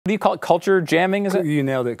What do you call it? Culture jamming, is it? You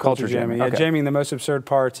nailed it. Culture jamming. Yeah, okay. jamming the most absurd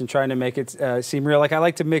parts and trying to make it seem real. Like I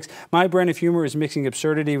like to mix, my brand of humor is mixing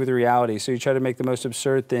absurdity with reality. So you try to make the most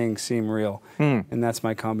absurd things seem real. And that's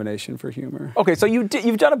my combination for humor. Okay, so you've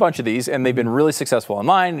done a bunch of these and they've been really successful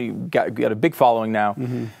online. You've got a big following now.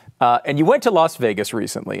 And you went to Las Vegas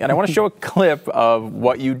recently. And I want to show a clip of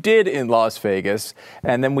what you did in Las Vegas.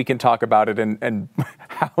 And then we can talk about it and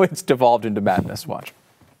how it's devolved into madness. Watch.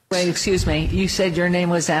 Wait, excuse me. You said your name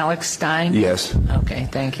was Alex Stein? Yes. Okay,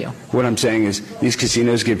 thank you. What I'm saying is these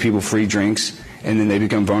casinos give people free drinks, and then they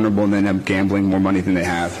become vulnerable and then end up gambling more money than they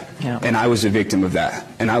have. Yeah. And I was a victim of that.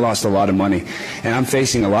 And I lost a lot of money. And I'm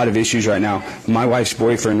facing a lot of issues right now. My wife's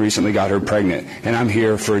boyfriend recently got her pregnant. And I'm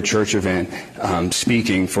here for a church event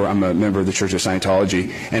speaking for, I'm a member of the Church of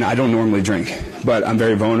Scientology. And I don't normally drink. But I'm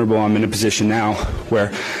very vulnerable. I'm in a position now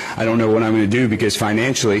where I don't know what I'm going to do because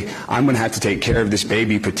financially I'm going to have to take care of this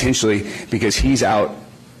baby potentially because he's out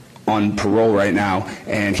on parole right now,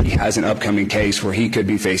 and he has an upcoming case where he could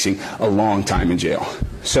be facing a long time in jail.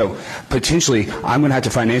 So potentially, I'm going to have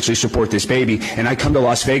to financially support this baby, and I come to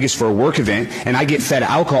Las Vegas for a work event, and I get fed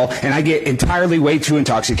alcohol, and I get entirely way too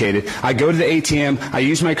intoxicated. I go to the ATM, I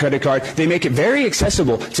use my credit card. They make it very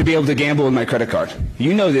accessible to be able to gamble with my credit card.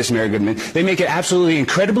 You know this, Mayor Goodman. They make it absolutely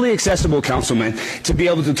incredibly accessible, Councilman, to be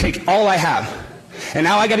able to take all I have. And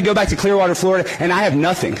now I got to go back to Clearwater, Florida, and I have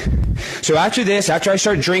nothing. So after this, after I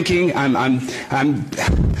start drinking, I'm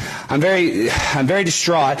very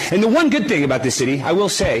distraught. And the one good thing about this city, I will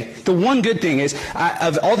say, the one good thing is,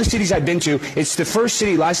 of all the cities I've been to, it's the first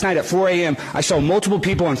city. Last night at 4 a.m., I saw multiple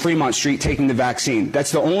people on Fremont Street taking the vaccine.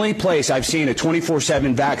 That's the only place I've seen a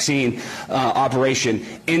 24/7 vaccine operation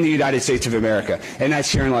in the United States of America, and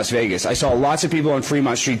that's here in Las Vegas. I saw lots of people on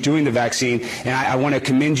Fremont Street doing the vaccine, and I want to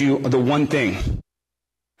commend you the one thing.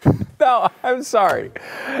 No, I'm sorry.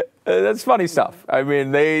 That's funny stuff. I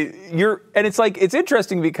mean, and it's like, it's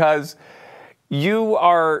interesting because you're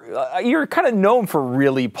kind of known for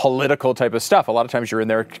really political type of stuff. A lot of times you're in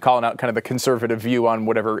there calling out kind of the conservative view on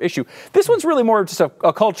whatever issue. This one's really more just a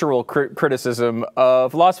cultural criticism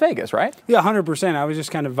of Las Vegas, right? Yeah, 100%. I was just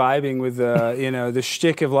kind of vibing with the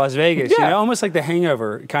shtick of Las Vegas. Yeah. You know, almost like The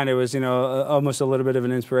Hangover kind of was, almost a little bit of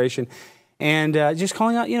an inspiration. And just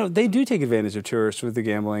calling out, they do take advantage of tourists with the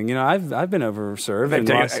gambling. I've been overserved and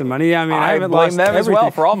lost some money. I mean, I haven't blame lost them everything. as well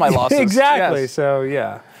for all my losses. Exactly. Yes. So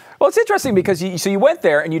yeah. Well, it's interesting because you went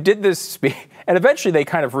there and you did this speech, and eventually they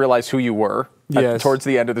kind of realized who you were. Towards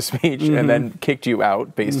the end of the speech, and then kicked you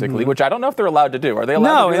out, basically, which I don't know if they're allowed to do. Are they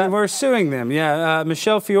allowed to do that? No, we're suing them. Yeah,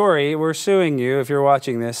 Michelle Fiore, we're suing you if you're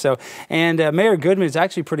watching this. So, and Mayor Goodman is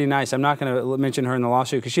actually pretty nice. I'm not going to mention her in the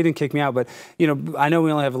lawsuit because she didn't kick me out, but I know we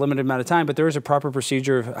only have a limited amount of time, but there is a proper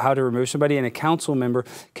procedure of how to remove somebody, and a council member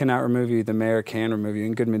cannot remove you. The mayor can remove you,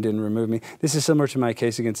 and Goodman didn't remove me. This is similar to my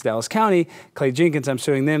case against Dallas County. Clay Jenkins, I'm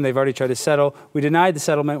suing them. They've already tried to settle. We denied the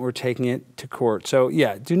settlement. We're taking it to court. So,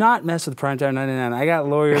 yeah, do not mess with Primetime 99. I got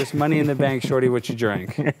lawyers, money in the bank, shorty, what you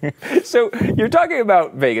drink. So you're talking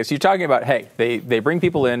about Vegas. You're talking about, hey, they bring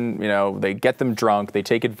people in, they get them drunk, they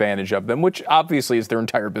take advantage of them, which obviously is their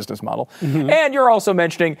entire business model. And you're also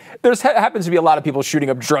mentioning there happens to be a lot of people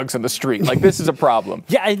shooting up drugs in the street. Like, this is a problem.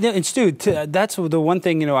 Yeah, and Stu, that's the one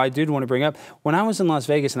thing, I did want to bring up. When I was in Las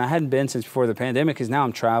Vegas, and I hadn't been since before the pandemic, because now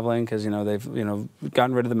I'm traveling, because, they've,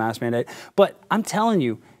 gotten rid of the mask mandate. But I'm telling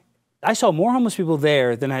you, I saw more homeless people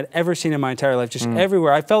there than I'd ever seen in my entire life, just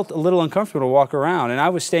everywhere. I felt a little uncomfortable to walk around, and I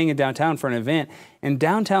was staying in downtown for an event, and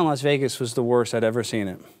downtown Las Vegas was the worst I'd ever seen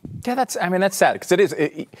it. Yeah, that's sad, because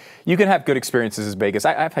you can have good experiences in Vegas.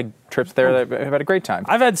 I've had trips there that I've had a great time.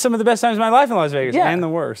 I've had some of the best times of my life in Las Vegas, and the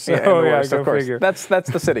worst. So, and the worst, of course. Figure. That's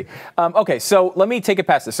the city. Okay, so let me take it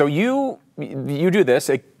past this. So you do this,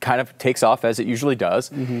 it kind of takes off as it usually does,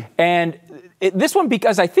 and this one,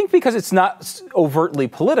 because it's not overtly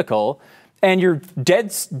political, and you're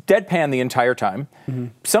deadpan the entire time.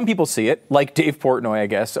 Some people see it, like Dave Portnoy, I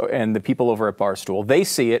guess, and the people over at Barstool. They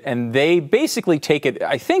see it, and they basically take it,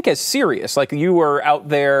 I think, as serious. Like, you were out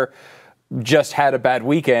there, just had a bad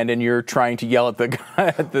weekend, and you're trying to yell at the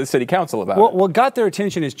guy at the city council about it. What got their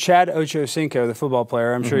attention is Chad Ochocinco, the football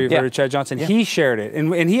player. I'm sure you've heard of Chad Johnson. Yeah. He shared it,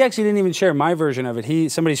 and he actually didn't even share my version of it.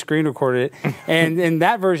 Somebody screen recorded it, and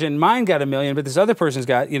that version, mine got 1 million, but this other person's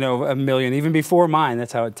got 1 million even before mine.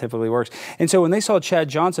 That's how it typically works. And so when they saw Chad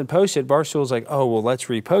Johnson post it, Barstool's like, oh well, let's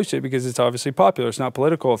repost it because it's obviously popular. It's not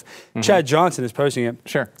political. If Chad Johnson is posting it,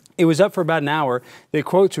 sure. It was up for about an hour. They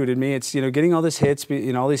quote tweeted me. It's getting all this hits,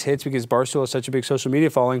 all these hits because Barstool has such a big social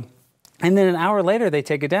media following. And then an hour later, they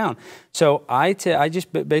take it down. So I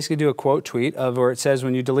just basically do a quote tweet of where it says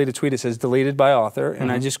when you delete a tweet, it says deleted by author,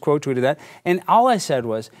 and I just quote tweeted that. And all I said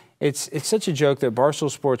was, it's such a joke that Barstool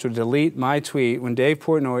Sports would delete my tweet when Dave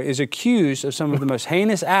Portnoy is accused of some of the most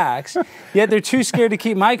heinous acts, yet they're too scared to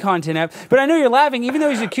keep my content up. But I know you're laughing, even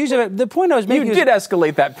though he's accused of it. The point I was making You did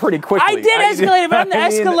escalate that pretty quickly. I did escalate it, but I'm the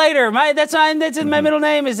escalator. That's in my middle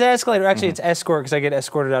name is the escalator. Actually, it's escort because I get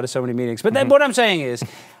escorted out of so many meetings. But what I'm saying is,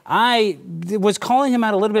 I was calling him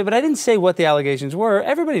out a little bit, but I didn't say what the allegations were.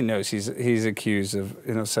 Everybody knows he's accused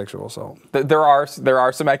of sexual assault. There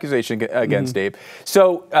are some accusations against Dave.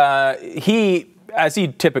 So he, as he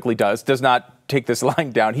typically does not take this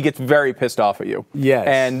lying down. He gets very pissed off at you. Yes.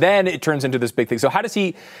 And then it turns into this big thing. So how does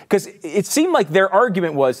he? Because it seemed like their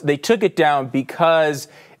argument was they took it down because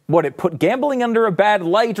it put gambling under a bad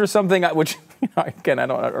light or something, which, again, I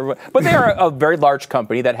don't know. But they are a very large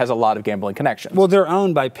company that has a lot of gambling connections. Well, they're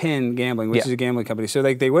owned by Penn Gambling, which is a gambling company. So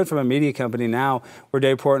they went from a media company now where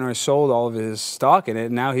Dave Portnoy sold all of his stock in it.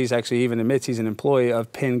 And now he's actually even admits he's an employee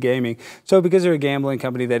of Penn Gaming. So because they're a gambling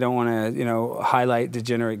company, they don't want to, highlight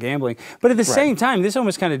degenerate gambling. But at the same time, this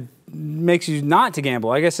almost kind of makes you not to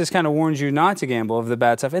gamble. I guess this kind of warns you not to gamble of the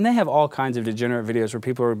bad stuff. And they have all kinds of degenerate videos where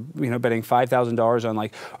people are, betting $5,000 on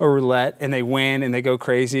like a roulette and they win and they go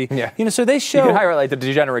crazy. Yeah. So they show. You can highlight the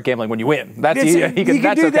degenerate gambling when you win. You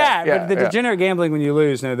can do that. Yeah, but the degenerate gambling when you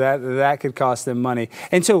lose, no, that could cost them money.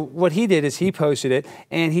 And so what he did is he posted it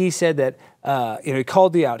and he said that he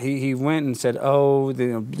called me out. He went and said,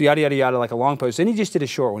 yada, yada, yada, like a long post. Then he just did a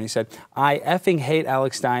short one. He said, I effing hate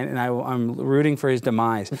Alex Stein, and I'm rooting for his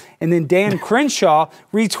demise. And then Dan Crenshaw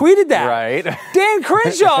retweeted that. Right. Dan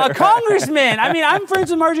Crenshaw, a congressman. I mean, I'm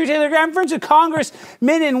friends with Marjorie Taylor Greene. I'm friends with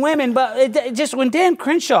congressmen and women. But just when Dan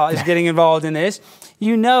Crenshaw is getting involved in this,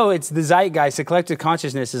 it's the zeitgeist, the collective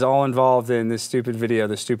consciousness is all involved in this stupid video,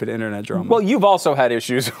 the stupid internet drama. Well, you've also had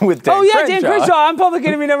issues with Dan Crenshaw. Dan Crenshaw. I'm public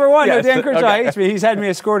enemy number one. Yes, Dan Crenshaw hates me. He's had me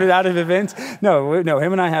escorted out of events. No,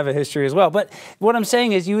 him and I have a history as well. But what I'm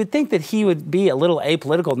saying is you would think that he would be a little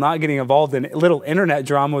apolitical, not getting involved in a little internet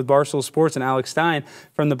drama with Barstool Sports and Alex Stein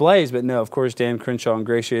from The Blaze. But no, of course, Dan Crenshaw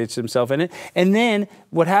ingratiates himself in it. And then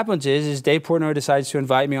what happens is Dave Portnoy decides to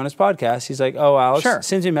invite me on his podcast. He's like, Alex,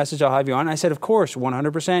 sends me a message. I'll have you on. I said, of course,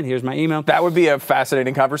 100%. Here's my email. That would be a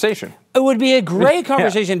fascinating conversation. It would be a great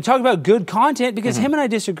conversation. Talk about good content because him and I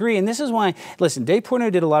disagree. And this is why, listen, Dave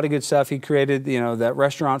Portnoy did a lot of good stuff. He created, that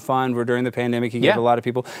restaurant fund where during the pandemic he gave a lot of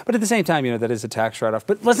people. But at the same time, that is a tax write-off.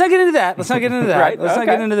 But let's not get into that. Let's not get into that. Right. Let's not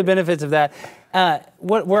get into the benefits of that.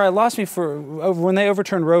 Where I lost me when they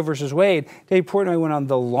overturned Roe versus Wade, Dave Portnoy went on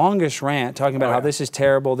the longest rant talking about how this is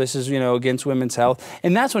terrible, this is, against women's health.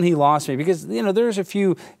 And that's when he lost me because, there's a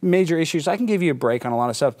few major issues. I can give you a break on a lot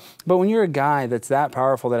of stuff. But when you're a guy that's that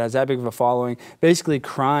powerful, that has that big of a following, basically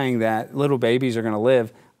crying that little babies are going to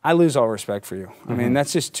live, I lose all respect for you. I mean,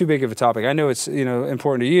 that's just too big of a topic. I know it's,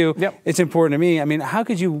 important to you. Yep. It's important to me. I mean, how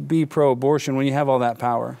could you be pro-abortion when you have all that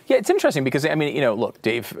power? Yeah, it's interesting because, look,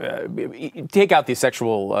 Dave, take out the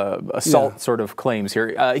sexual assault sort of claims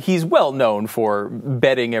here. He's well known for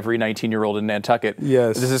betting every 19-year-old in Nantucket.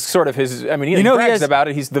 Yes. This is sort of his, he brags about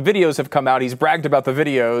it. The videos have come out. He's bragged about the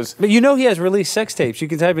videos. But he has released sex tapes. You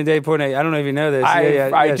can type in Dave Portnoy. I don't know if you know this.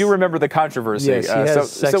 I do remember the controversy. Yes, he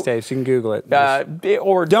has sex tapes. You can Google it.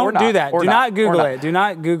 Don't do that. Do not Google it. Do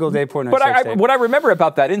not Google Dave Portnoy sex tape. What I remember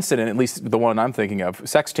about that incident, at least the one I'm thinking of,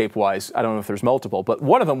 sex tape-wise, I don't know if there's multiple, but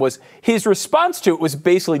one of them was his response to it was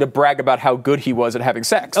basically to brag about how good he was at having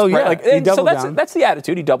sex. Oh, yeah. Right? He doubled down. That's the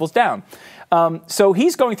attitude. He doubles down. So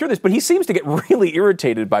he's going through this, but he seems to get really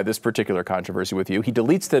irritated by this particular controversy with you. He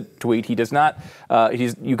deletes the tweet. He does not.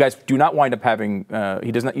 You guys do not wind up having.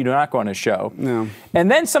 You do not go on his show. No. And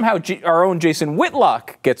then somehow our own Jason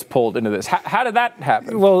Whitlock gets pulled into this. How did that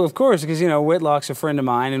happen? Well, of course, because Whitlock's a friend of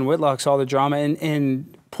mine, and Whitlock saw the drama,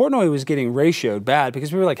 and Portnoy was getting ratioed bad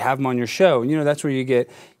because we were like, have him on your show. And, that's where you get,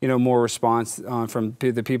 more response from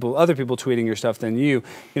other people tweeting your stuff than you.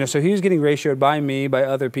 So he was getting ratioed by me, by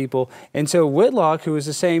other people. And so Whitlock, who was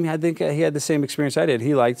the same, I think he had the same experience I did.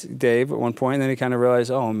 He liked Dave at one point, and then he kind of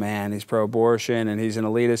realized, oh, man, he's pro-abortion and he's an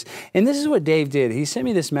elitist. And this is what Dave did. He sent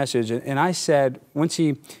me this message, and I said, once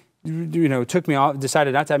he, took me off,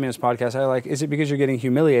 decided not to have me on his podcast, I is it because you're getting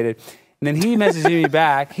humiliated? And then he messaged me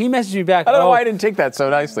back. I don't know why I didn't take that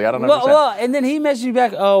so nicely. I don't understand. Well, and then he messaged me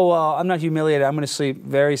back, I'm not humiliated. I'm going to sleep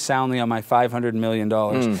very soundly on my $500 million.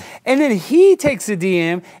 And then he takes the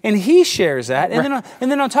DM and he shares that.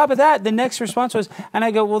 And then on top of that, the next response was, and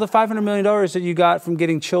I go, well, the $500 million that you got from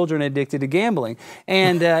getting children addicted to gambling.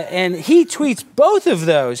 And he tweets both of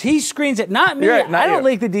those. He screens it, not me. Right, not I don't you.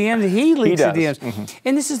 leak the DMs. He leaks the DMs. Mm-hmm.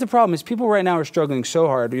 And this is the problem, is people right now are struggling so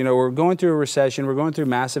hard. You know, we're going through a recession. We're going through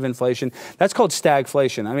massive inflation. That's called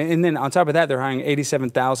stagflation. I mean, and then on top of that, they're hiring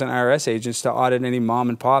 87,000 IRS agents to audit any mom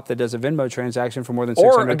and pop that does a Venmo transaction for more than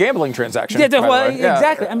 600. Or a gambling transaction. Yeah, well,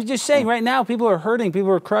 exactly. I'm just saying, right now, people are hurting.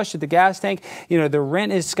 People are crushed at the gas tank. You know, the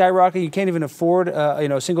rent is skyrocketing. You can't even afford,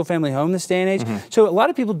 a single-family home this day and age. Mm-hmm. So a lot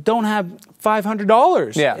of people don't have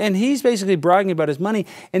 $500. Yeah. And he's basically bragging about his money.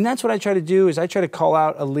 And that's what I try to do, is I try to call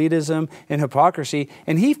out elitism and hypocrisy.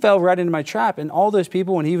 And he fell right into my trap. And all those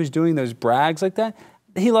people, when he was doing those brags like that,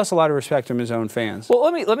 he lost a lot of respect from his own fans. Well,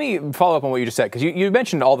 let me follow up on what you just said, because you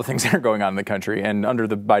mentioned all the things that are going on in the country, and under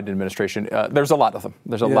the Biden administration, there's a lot of them.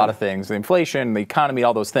 There's a lot of things: the inflation, the economy,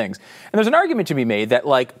 all those things. And there's an argument to be made that,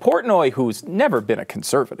 like, Portnoy, who's never been a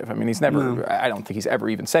conservative. I mean, he's never. No. I don't think he's ever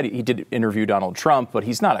even said he did interview Donald Trump, but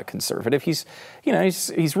he's not a conservative. He's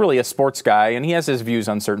really a sports guy, and he has his views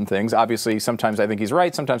on certain things. Obviously, sometimes I think he's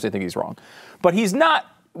right, sometimes I think he's wrong, but he's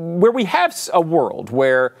not. Where we have a world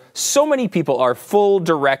where so many people are full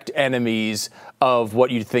direct enemies of what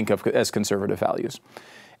you'd think of as conservative values.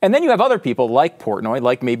 And then you have other people like Portnoy,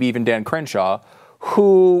 like maybe even Dan Crenshaw,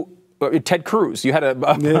 Ted Cruz. You had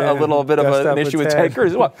a little bit of an issue with Ted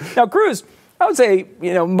Cruz as well. Now, Cruz, I would say,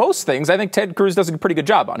 most things, I think Ted Cruz does a pretty good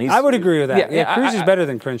job on. I would agree with that. Yeah, Cruz is better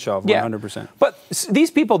than Crenshaw, 100%. Yeah. But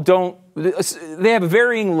these people they have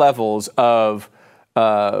varying levels of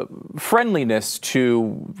friendliness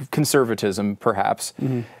to conservatism, perhaps,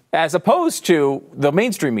 as opposed to the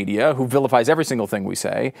mainstream media, who vilifies every single thing we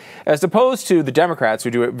say, as opposed to the Democrats,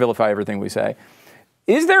 who vilify everything we say.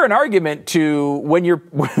 Is there an argument to when you're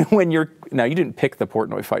now, you didn't pick the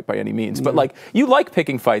Portnoy fight by any means, but like, you like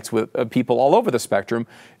picking fights with people all over the spectrum.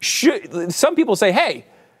 Some people say, hey,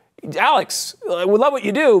 Alex, we love what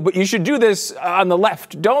you do, but you should do this on the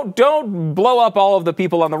left. Don't blow up all of the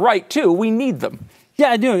people on the right too. We need them. Yeah,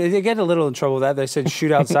 I do. They get a little in trouble with that. They said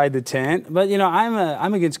shoot outside the tent. But,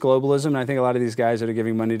 I'm against globalism, and I think a lot of these guys that are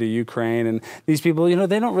giving money to Ukraine and these people,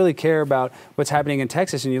 they don't really care about what's happening in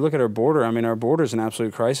Texas. And you look at our border, I mean, our border is an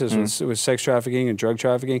absolute crisis with sex trafficking and drug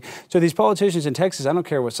trafficking. So these politicians in Texas, I don't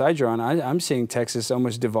care what side you're on, I'm seeing Texas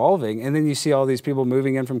almost devolving. And then you see all these people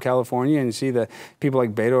moving in from California, and you see the people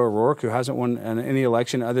like Beto O'Rourke, who hasn't won any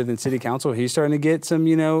election other than city council. He's starting to get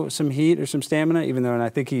some, some heat or some stamina, even though, and I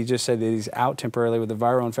think he just said that he's out temporarily with the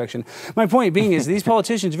viral infection. My point being is these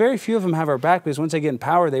politicians, very few of them have our back, because once they get in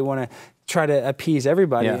power, they want to try to appease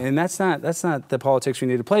everybody. Yeah. And that's not the politics we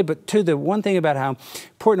need to play. But to the one thing about how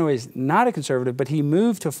Portnoy is not a conservative, but he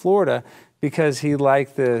moved to Florida because he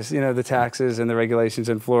liked the taxes and the regulations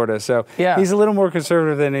in Florida. So he's a little more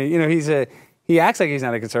conservative than he acts like he's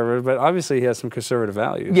not a conservative, but obviously he has some conservative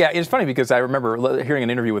values. Yeah, it's funny because I remember hearing an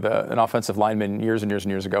interview with an offensive lineman years and years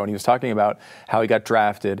and years ago, and he was talking about how he got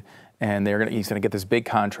drafted, and he's going to get this big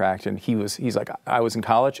contract, and he's like, I was in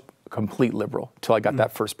college, complete liberal, till I got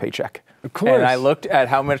that first paycheck. Of course. And I looked at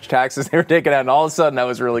how much taxes they were taking out, and all of a sudden I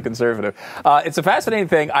was really conservative. It's a fascinating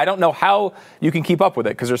thing. I don't know how you can keep up with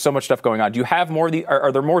it, because there's so much stuff going on. Do you have more?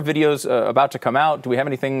 Are there more videos about to come out? Do we have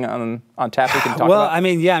anything on tap we can talk about? Well,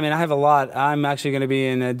 I have a lot. I'm actually going to be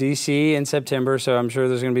in D.C. in September, so I'm sure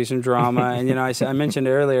there's going to be some drama. And I mentioned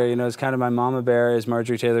earlier, it's kind of my mama bear is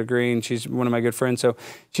Marjorie Taylor Greene. She's one of my good friends, so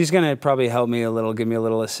she's going to probably help me a little, give me a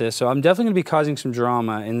little assist. So I'm definitely going to be causing some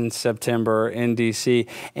drama in September in D.C.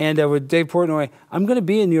 And with Dave Portnoy, I'm going to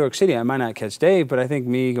be in New York City. I might not catch Dave, but I think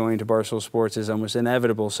me going to Barstool Sports is almost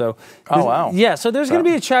inevitable. So, yeah. So there's going to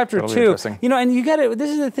be a chapter 2. And you got to.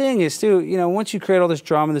 This is the thing is too. Once you create all this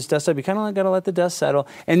drama, this dust up, you kind of got to let the dust settle,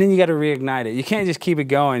 and then you got to reignite it. You can't just keep it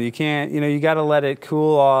going. You can't. You got to let it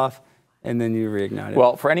cool off, and then you reignite it.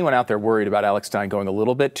 Well, for anyone out there worried about Alex Stein going a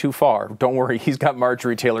little bit too far, don't worry. He's got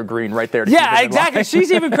Marjorie Taylor Greene right there to keep him in exactly. line.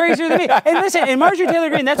 She's even crazier than me. And listen, and Marjorie Taylor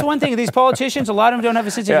Greene, that's one thing. These politicians, a lot of them don't have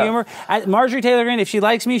a sense of humor. Marjorie Taylor Greene, if she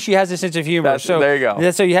likes me, she has a sense of humor. There you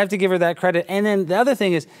go. So you have to give her that credit. And then the other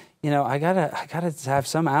thing is, I gotta have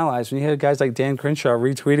some allies. When you hear guys like Dan Crenshaw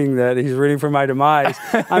retweeting that he's rooting for my demise,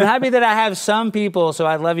 I'm happy that I have some people. So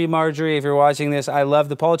I love you, Marjorie, if you're watching this. I love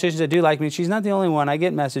the politicians that do like me. She's not the only one. I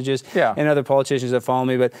get messages and other politicians that follow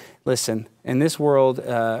me. But listen, in this world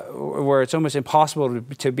where it's almost impossible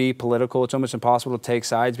to be political, it's almost impossible to take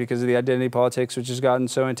sides because of the identity politics, which has gotten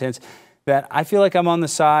so intense, that I feel like I'm on the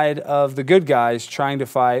side of the good guys trying to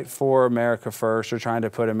fight for America first, or trying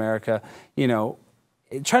to put America,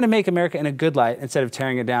 trying to make America in a good light instead of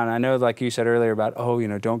tearing it down. And I know, like you said earlier about,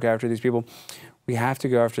 don't go after these people. we have to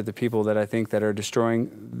go after the people that I think that are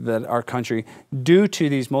destroying our country due to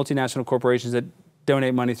these multinational corporations that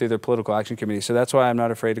donate money through their political action committee. So that's why I'm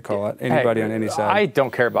not afraid to call out anybody on any side. I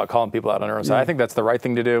don't care about calling people out on their own side. I think that's the right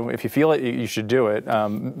thing to do. If you feel it, you should do it.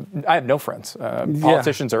 I have no friends,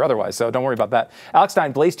 politicians or otherwise, so don't worry about that. Alex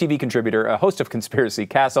Stein, Blaze TV contributor, a host of Conspiracy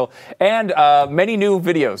Castle, and many new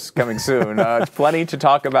videos coming soon. Plenty to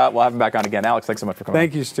talk about. We'll have him back on again. Alex, thanks so much for coming.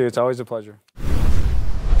 Thank you, Stu. It's always a pleasure.